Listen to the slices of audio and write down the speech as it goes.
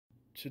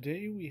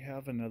Today we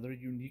have another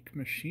unique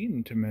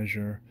machine to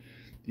measure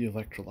the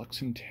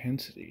Electrolux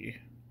intensity.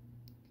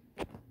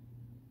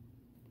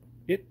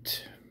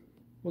 It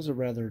was a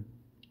rather,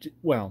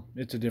 well,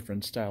 it's a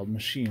different styled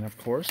machine, of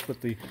course,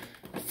 with the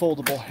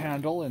foldable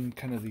handle and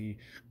kind of the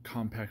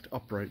compact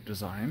upright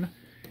design.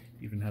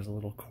 Even has a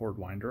little cord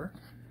winder.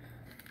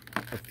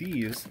 But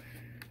these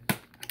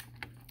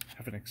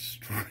have an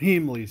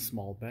extremely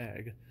small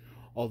bag,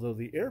 although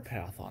the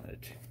airpath on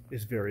it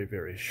is very,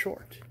 very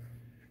short.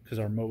 Because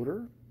our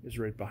motor is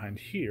right behind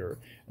here,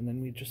 and then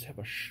we just have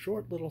a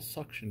short little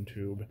suction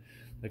tube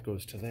that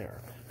goes to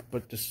there.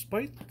 But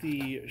despite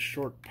the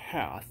short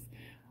path,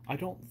 I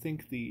don't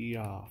think the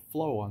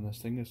flow on this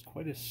thing is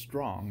quite as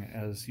strong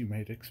as you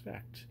might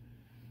expect.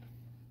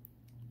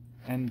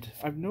 And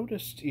I've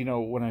noticed, you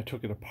know, when I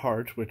took it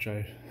apart, which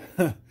I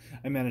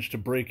managed to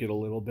break it a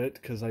little bit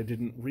because I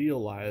didn't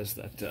realize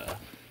that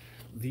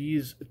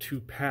these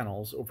two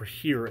panels over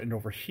here and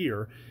over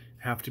here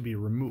have to be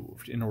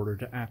removed in order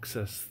to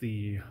access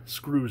the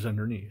screws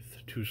underneath.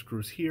 Two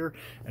screws here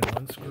and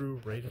one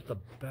screw right at the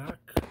back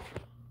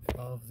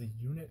of the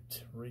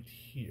unit right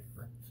here.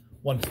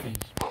 Once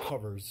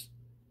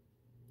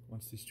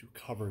these two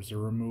covers are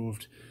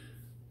removed.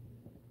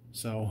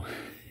 So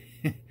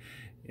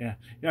yeah,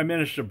 I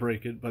managed to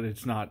break it, but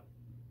it's not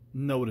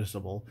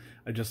noticeable.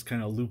 I just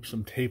kind of looped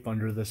some tape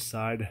under this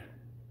side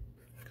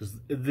because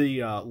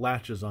the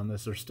latches on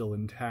this are still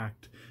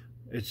intact.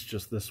 It's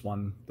just this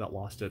one that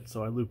lost it.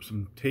 So I looped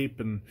some tape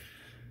and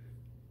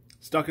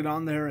stuck it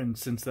on there, and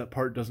since that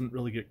part doesn't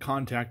really get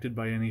contacted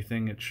by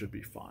anything, it should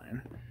be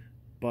fine.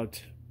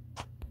 But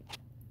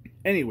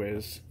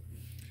anyways,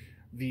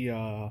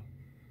 the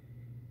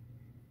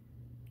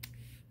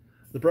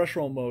brush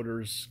roll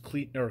motor's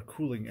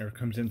cooling air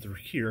comes in through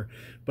here,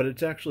 but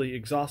it's actually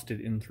exhausted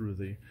in through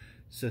the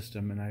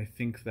system, and I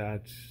think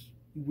that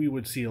we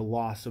would see a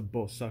loss of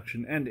both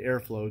suction and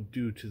airflow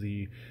due to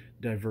the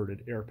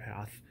diverted air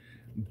path.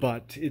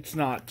 But it's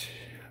not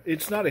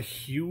a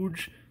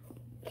huge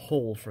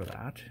hole for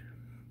that.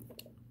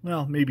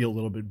 Well, maybe a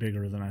little bit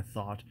bigger than I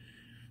thought,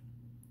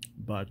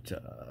 but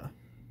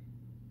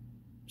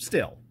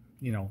still,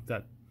 you know,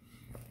 that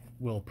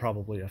will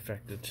probably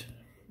affect it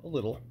a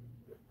little.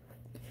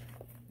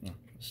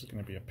 This is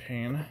going to be a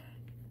pain.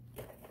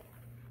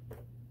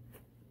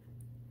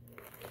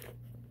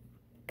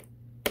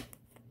 Back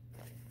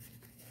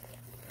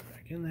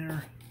in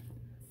there.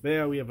 But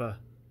yeah, we have a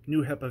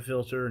new HEPA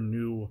filter,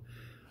 new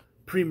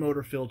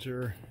pre-motor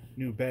filter,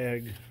 new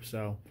bag,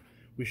 so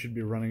we should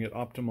be running at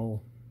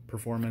optimal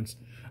performance.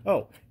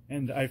 Oh,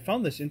 and I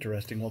found this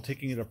interesting. While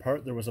taking it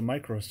apart, there was a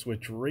micro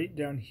switch right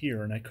down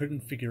here, and I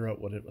couldn't figure out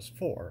what it was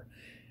for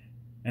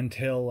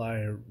until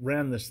I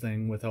ran this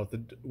thing without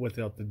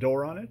the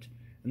door on it.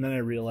 And then I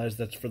realized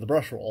that's for the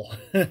brush roll.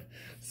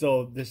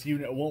 So this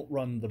unit won't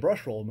run the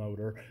brush roll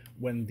motor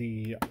when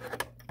the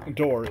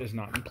door is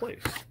not in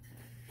place.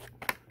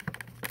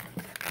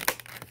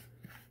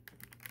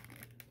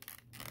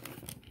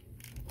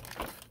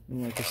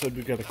 And like I said,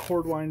 we've got a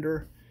cord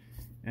winder,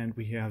 and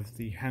we have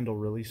the handle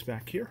release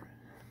back here.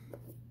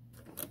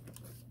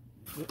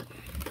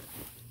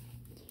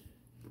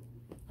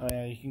 Oh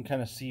yeah, you can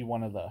kind of see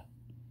one of the...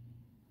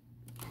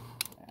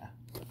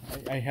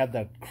 I had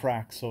that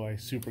crack, so I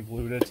super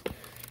glued it.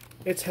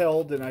 It's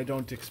held, and I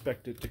don't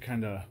expect it to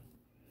kind of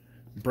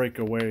break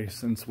away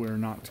since we're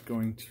not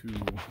going to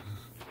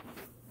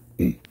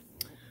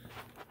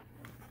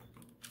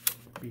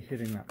be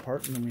hitting that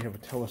part. And then we have a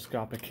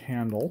telescopic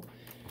handle,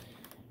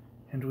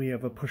 and we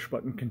have a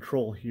push-button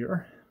control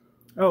here.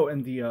 Oh,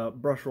 and the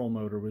brush roll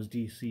motor was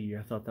DC.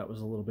 I thought that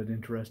was a little bit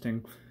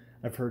interesting.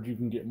 I've heard you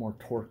can get more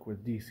torque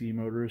with DC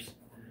motors.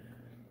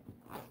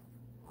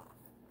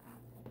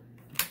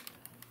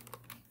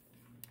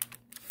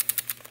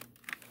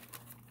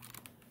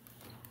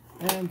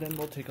 And then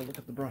we'll take a look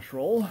at the brush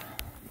roll.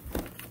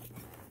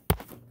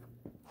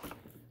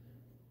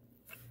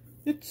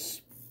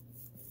 It's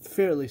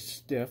fairly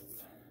stiff,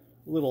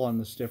 a little on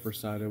the stiffer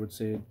side, I would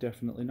say.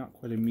 Definitely not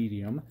quite a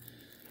medium.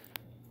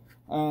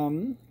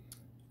 Oh,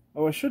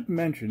 I should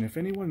mention, if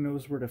anyone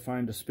knows where to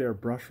find a spare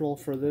brush roll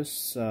for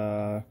this,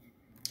 I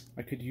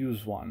could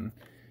use one.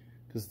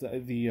 Because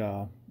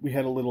we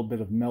had a little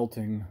bit of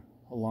melting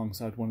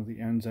alongside one of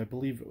the ends. I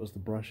believe it was the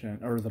brush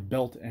end, or the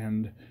belt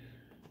end.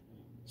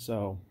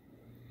 So,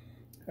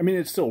 I mean,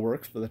 it still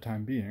works for the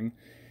time being.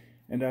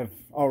 And I've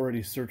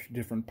already searched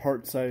different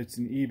part sites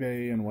and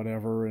eBay and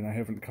whatever, and I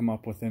haven't come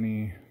up with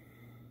any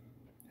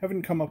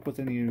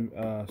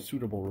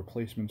suitable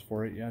replacements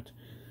for it yet.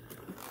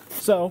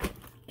 So,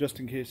 just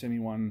in case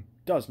anyone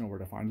does know where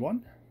to find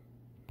one.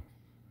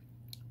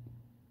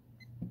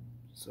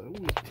 So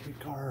we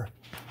take our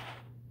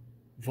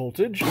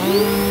voltage. Take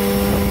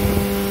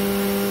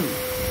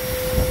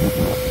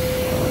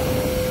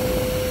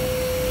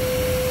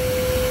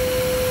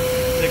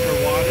our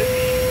wattage.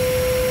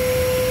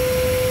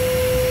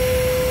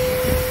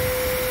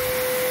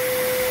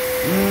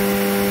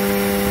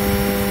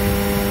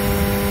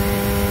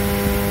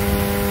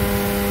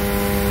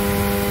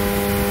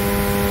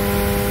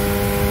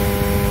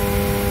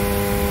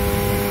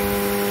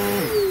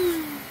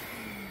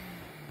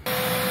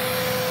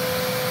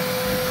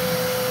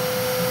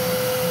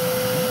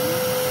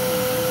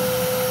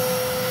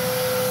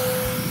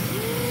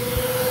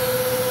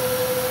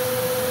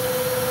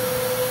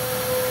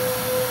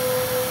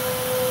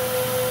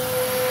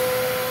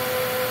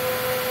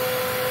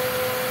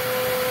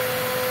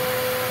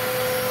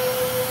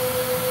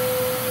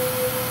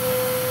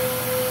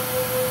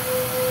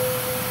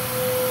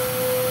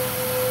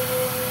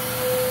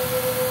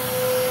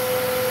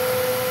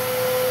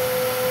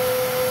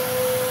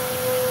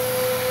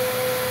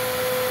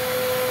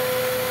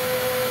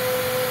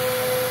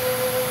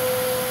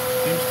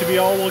 to be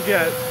all we'll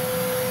get.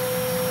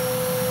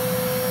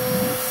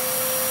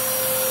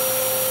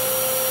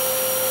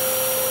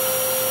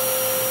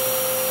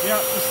 Yeah,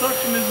 the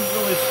suction isn't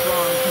really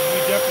strong because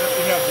we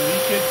definitely have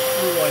leakage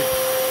through like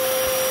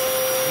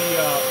the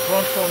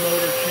brush roll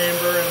motor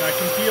chamber, and I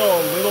can feel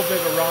a little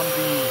bit around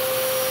the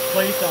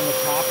plate on the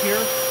top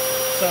here.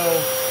 So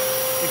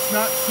it's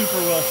not super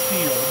well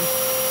sealed,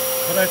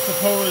 but I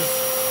suppose,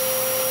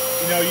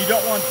 you know, you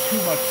don't want too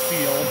much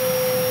seal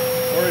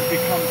or it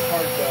becomes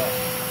hard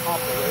to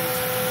operate.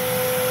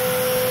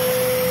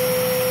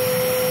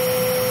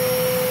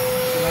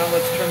 So now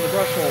let's turn the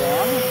brush roll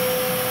on.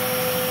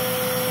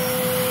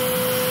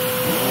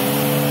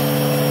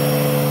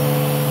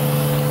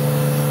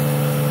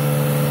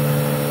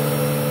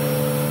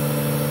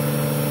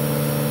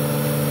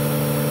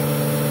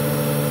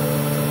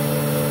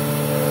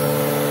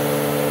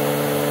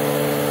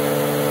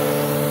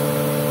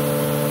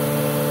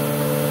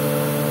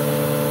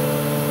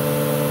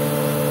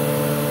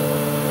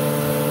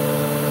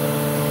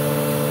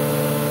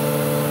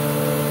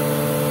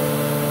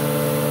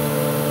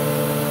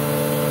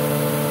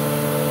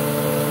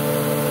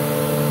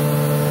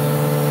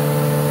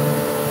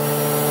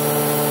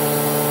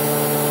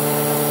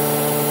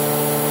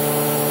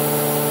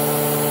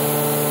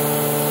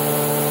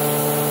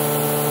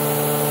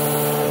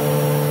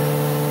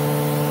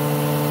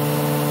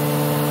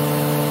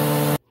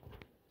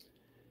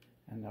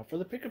 For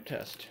the pickup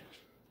test.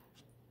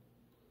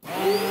 We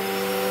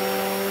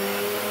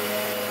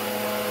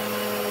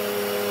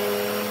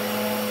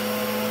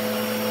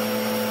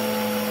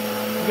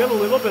got a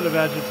little bit of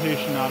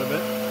agitation out of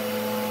it.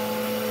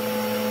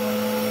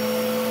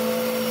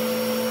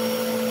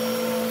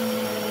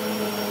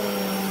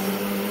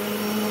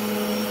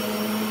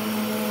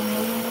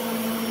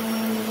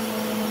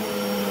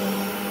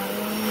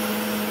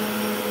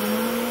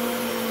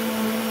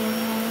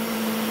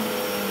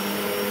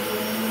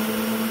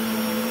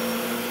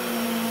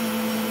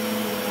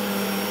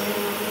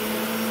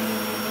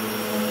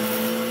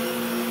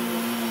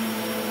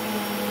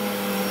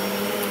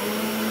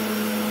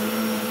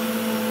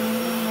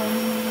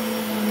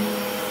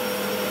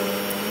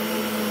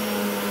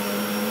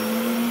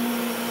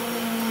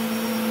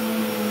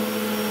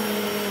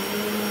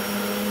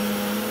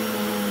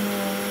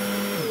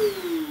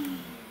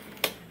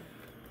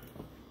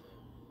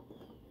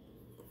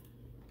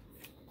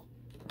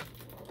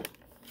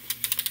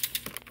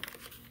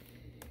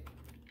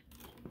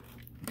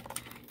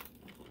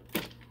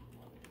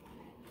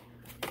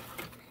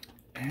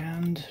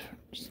 And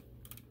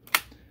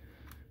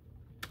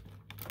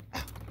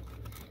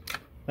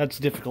that's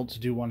difficult to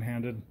do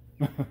one-handed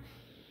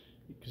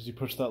because you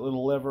push that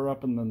little lever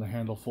up and then the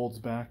handle folds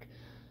back.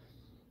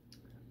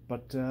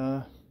 But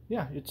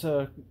yeah, it's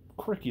a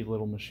quirky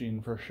little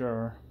machine for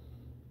sure.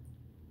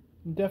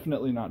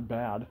 Definitely not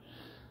bad,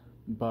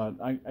 but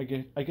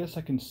I guess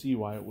I can see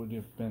why it would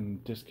have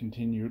been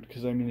discontinued,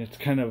 because I mean it's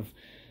kind of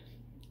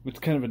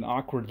an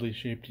awkwardly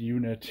shaped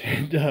unit,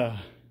 and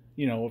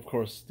you know, of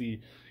course, the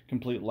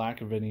complete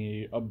lack of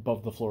any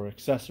above the floor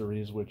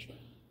accessories, which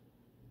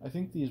I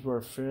think these were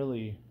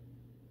fairly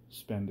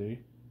spendy.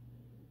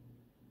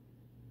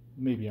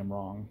 Maybe I'm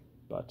wrong,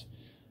 but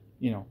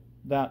you know,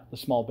 the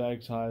small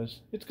bag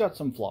size, it's got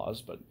some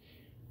flaws, but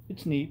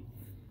it's neat.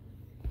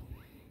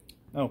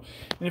 Oh,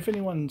 and if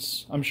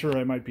anyone's, I'm sure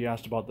I might be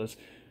asked about this,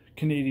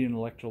 Canadian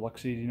Electrolux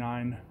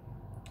 89,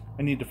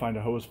 I need to find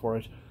a hose for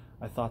it.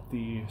 I thought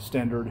the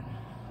standard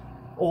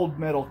old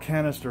metal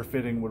canister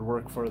fitting would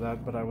work for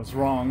that, but I was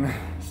wrong.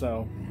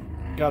 So,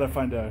 gotta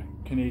find a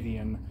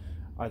Canadian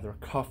either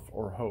cuff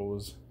or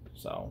hose.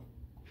 So,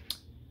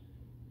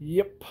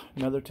 yep,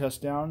 another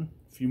test down,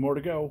 a few more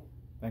to go.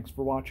 Thanks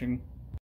for watching.